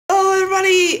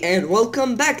everybody, and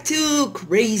welcome back to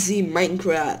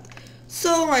CrazyMinecraft.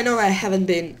 So I know I haven't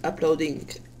been uploading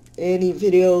any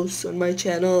videos on my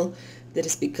channel. That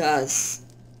is because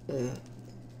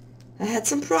I had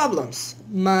some problems.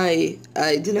 I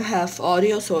didn't have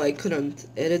audio, so I couldn't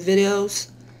edit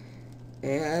videos,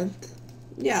 and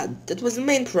yeah, that was the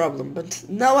main problem. But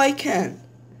now I can.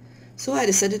 So I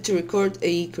decided to record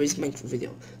a CrazyMinecraft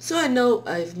video. So I know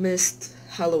I've missed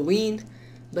Halloween,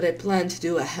 but I planned to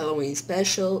do a Halloween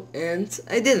special, and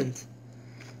I didn't.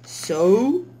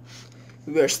 So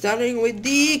we're starting with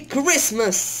the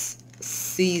Christmas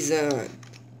season.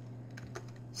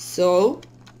 So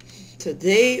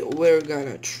today we're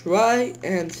gonna try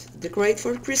and decorate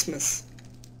for Christmas.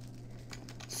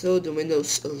 So the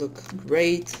windows look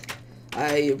great.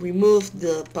 I removed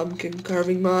the pumpkin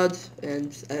carving mod,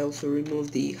 and I also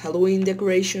removed the Halloween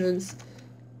decorations,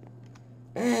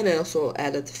 and I also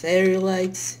added fairy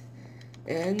lights,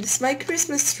 and this is my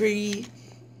Christmas tree.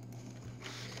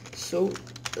 So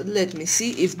let me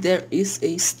see if there is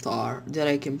a star that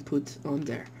I can put on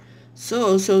there. So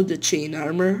also the chain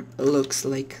armor looks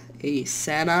like a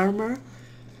sand armor,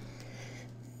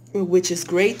 which is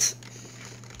great.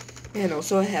 And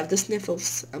also I have the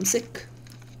sniffles. I'm sick.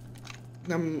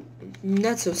 I'm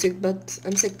not so sick, but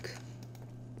I'm sick.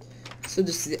 So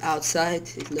this is the outside.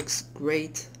 It looks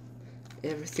great.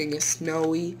 Everything is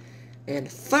snowy.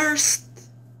 And first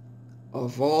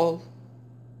of all,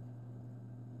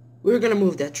 we're gonna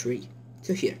move that tree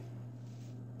to here,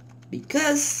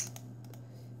 because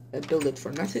I built it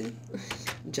for nothing,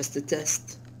 just to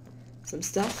test some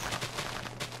stuff.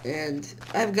 And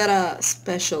I've got a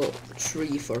special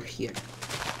tree for here.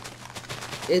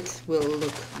 It will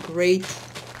look great,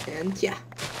 and yeah.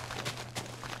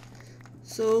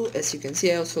 So as you can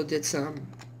see, I also did some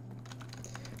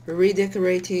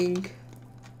redecorating.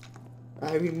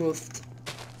 I removed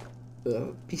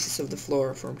pieces of the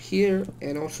floor from here,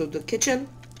 and also the kitchen,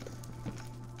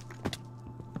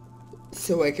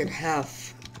 so I can have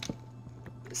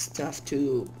stuff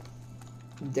to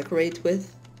decorate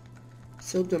with.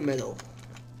 So the middle,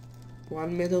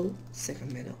 one middle,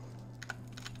 second middle,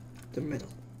 the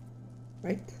middle,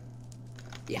 right?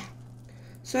 Yeah.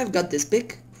 So I've got this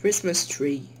big Christmas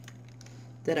tree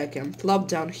that I can plop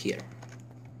down here.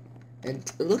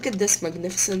 And look at this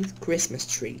magnificent Christmas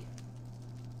tree.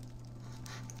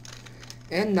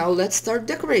 And now let's start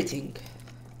decorating.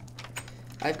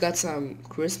 I've got some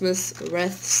Christmas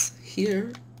wreaths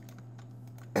here.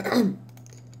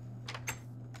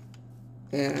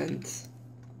 And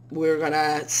we're gonna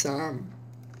add some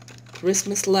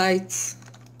Christmas lights.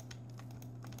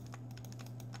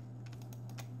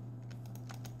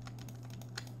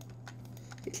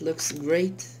 It looks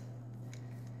great.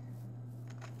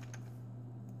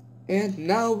 And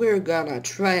now we're gonna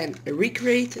try and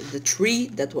recreate the tree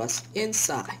that was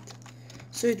inside.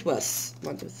 So it was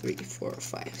 1, 2, 3, 4,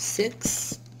 5,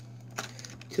 6.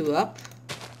 2 up,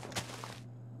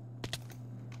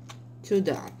 2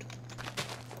 down.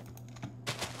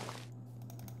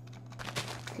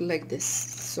 Like this.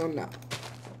 So now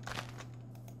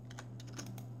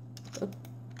up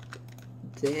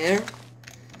there.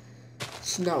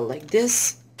 So now like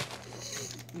this.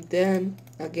 Then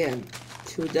again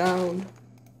 2 down,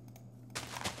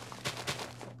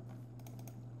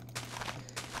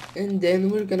 and then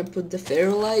we're gonna put the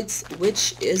fairy lights,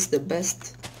 which is the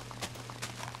best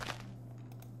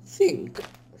thing.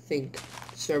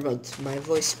 Sorry about my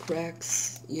voice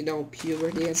cracks, you know,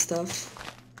 puberty and stuff,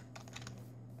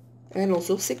 and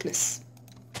also sickness.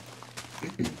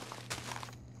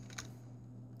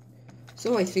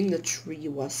 So I think the tree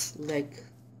was like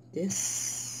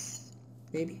this,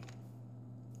 maybe.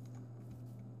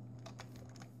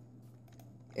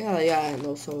 Yeah, and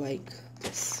also like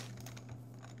this.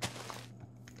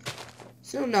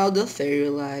 So now the fairy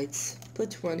lights.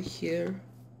 Put one here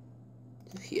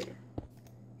to here,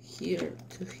 here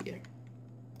to here,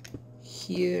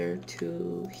 here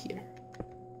to here,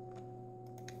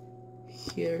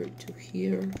 here to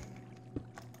here,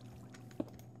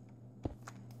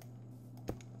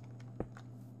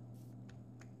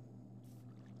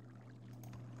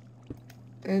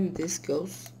 and this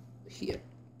goes here.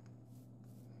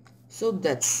 So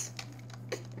that's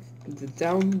the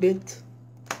down bit.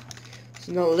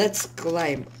 So now let's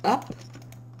climb up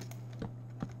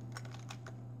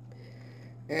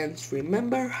and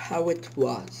remember how it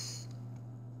was.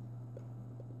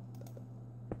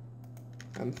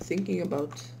 I'm thinking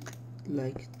about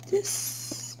like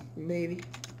this, maybe.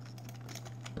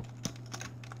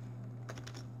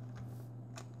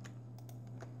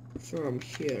 From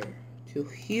here to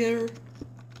here.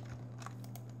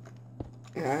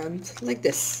 And like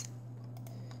this.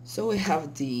 So we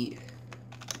have the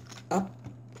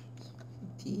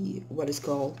what is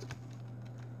called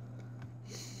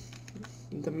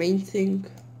the main thing,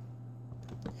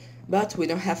 but we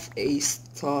don't have a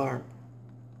star.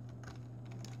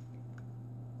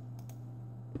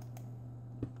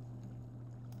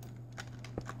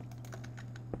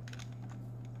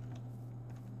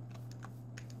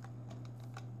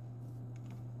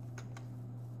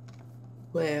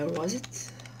 Where was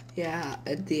it? Yeah,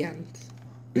 at the end.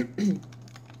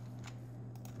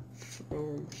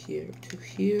 From here to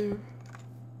here.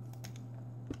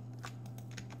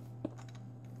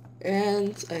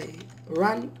 And I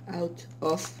run out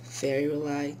of fairy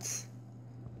lights.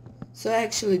 So I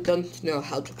actually don't know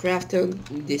how to craft them.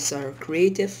 These are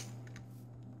creative.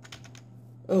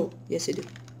 Oh, yes I do.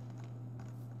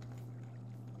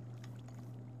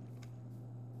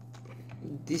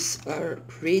 These are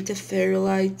creative fairy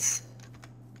lights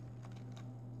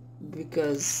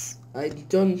because I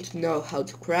don't know how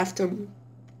to craft them,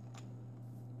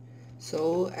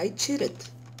 so I cheated.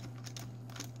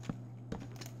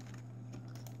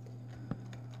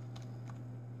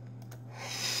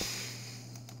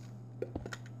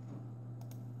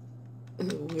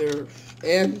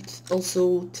 And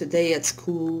also today at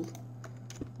school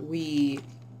we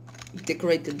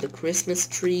decorated the Christmas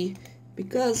tree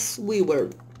because we were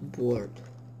bored.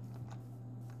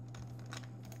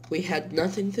 We had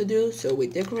nothing to do, so we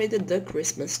decorated the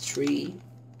Christmas tree.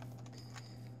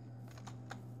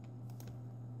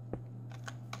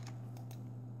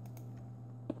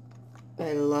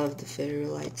 I love the fairy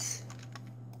lights.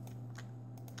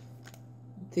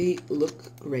 They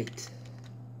look great.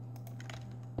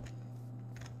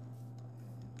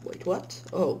 Wait, what?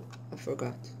 Oh, I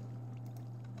forgot.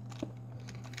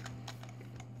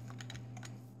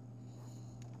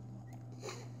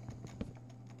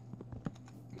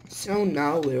 So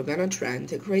now we're gonna try and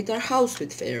decorate our house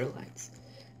with fairy lights.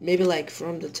 Maybe like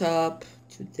from the top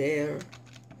to there.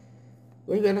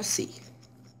 We're gonna see.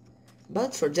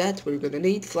 But for that we're gonna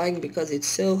need flying because it's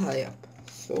so high up.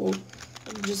 So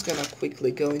I'm just gonna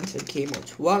quickly go into game mode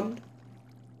 1.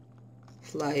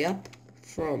 Fly up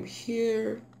from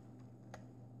here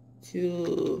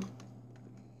to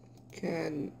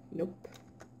nope,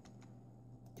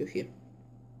 to here,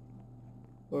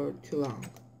 or too long.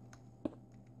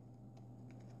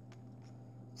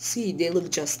 See, they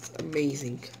look just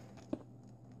amazing.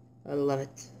 I love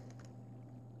it.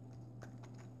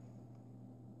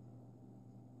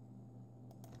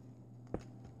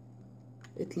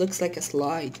 It looks like a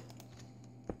slide.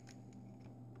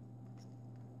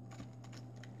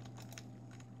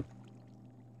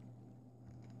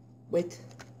 Wait,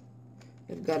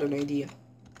 I've got an idea.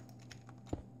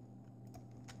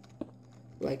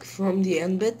 Like from the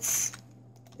end bits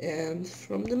and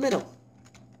from the middle.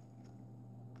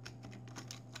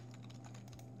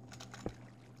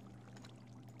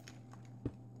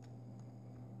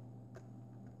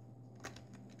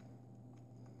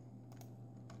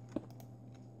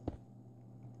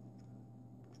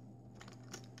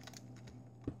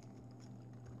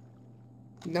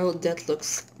 Now that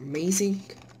looks amazing.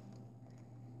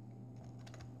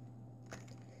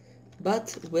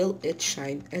 But will it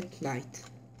shine at night?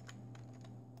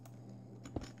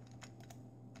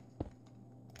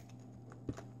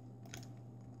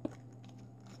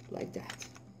 Like that.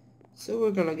 So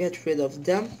we're gonna get rid of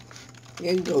them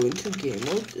and go into game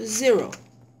mode 0.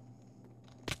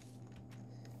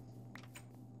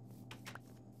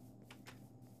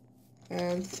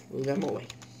 And throw them away.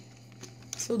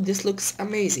 So this looks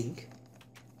amazing.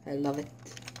 I love it.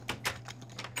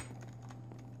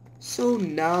 So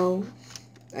now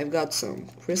I've got some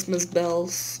Christmas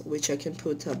bells which I can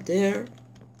put up there.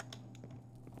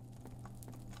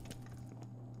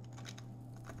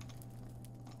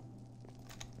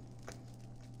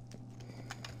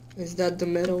 Is that the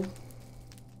middle?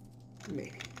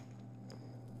 Maybe.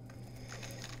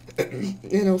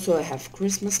 And also I have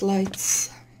Christmas lights.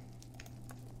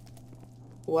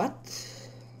 What?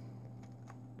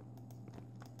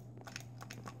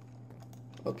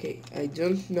 Okay, I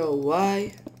don't know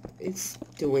why it's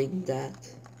doing that.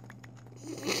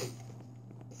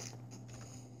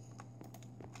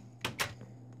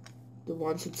 The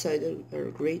ones outside are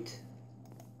great.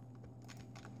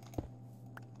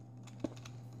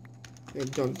 I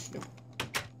don't know.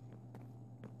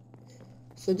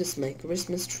 So this is my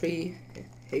Christmas tree.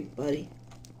 Hey buddy.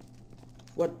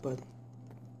 What buddy?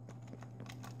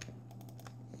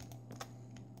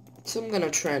 So I'm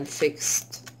gonna try and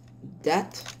fix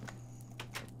that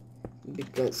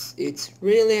because it's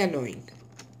really annoying.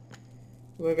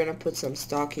 We're gonna put some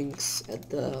stockings at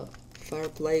the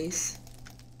fireplace.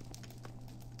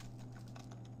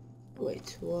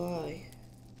 Wait, why?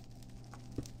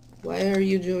 Why are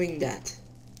you doing that?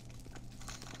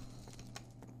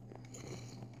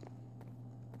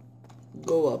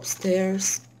 Go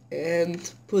upstairs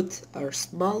and put our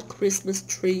small Christmas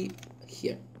tree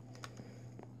here.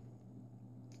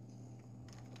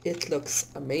 It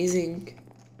looks amazing.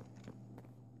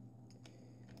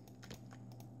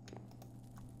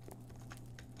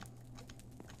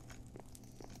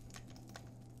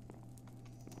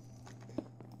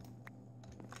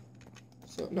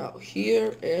 So now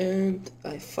here, and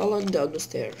I've fallen down the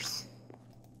stairs.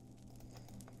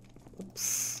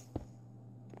 Oops.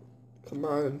 Come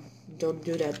on, don't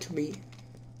do that to me.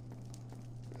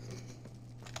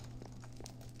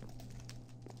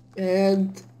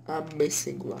 And I'm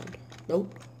missing one.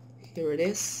 Nope, here it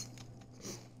is.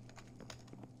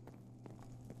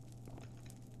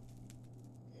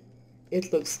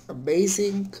 It looks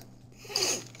amazing.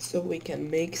 So we can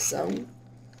make some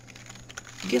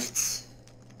gifts.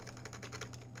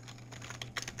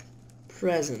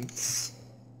 Presents.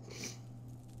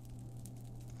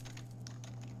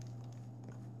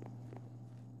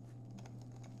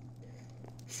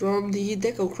 From the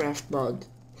Deco Craft mod.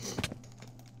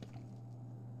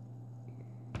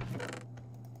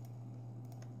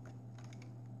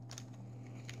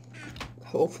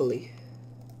 Hopefully.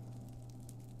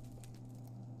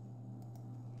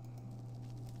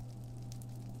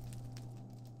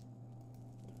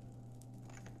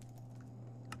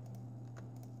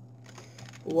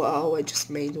 Wow, I just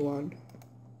made one.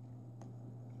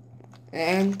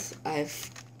 And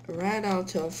I've ran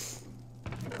out of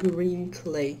green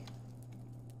clay.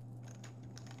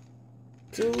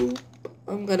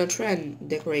 I'm gonna try and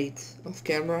decorate off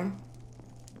camera.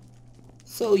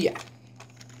 So yeah,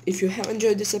 if you have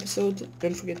enjoyed this episode,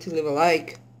 don't forget to leave a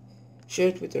like, share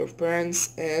it with your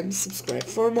friends, and subscribe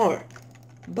for more.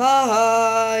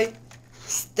 Bye!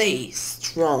 Stay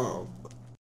strong!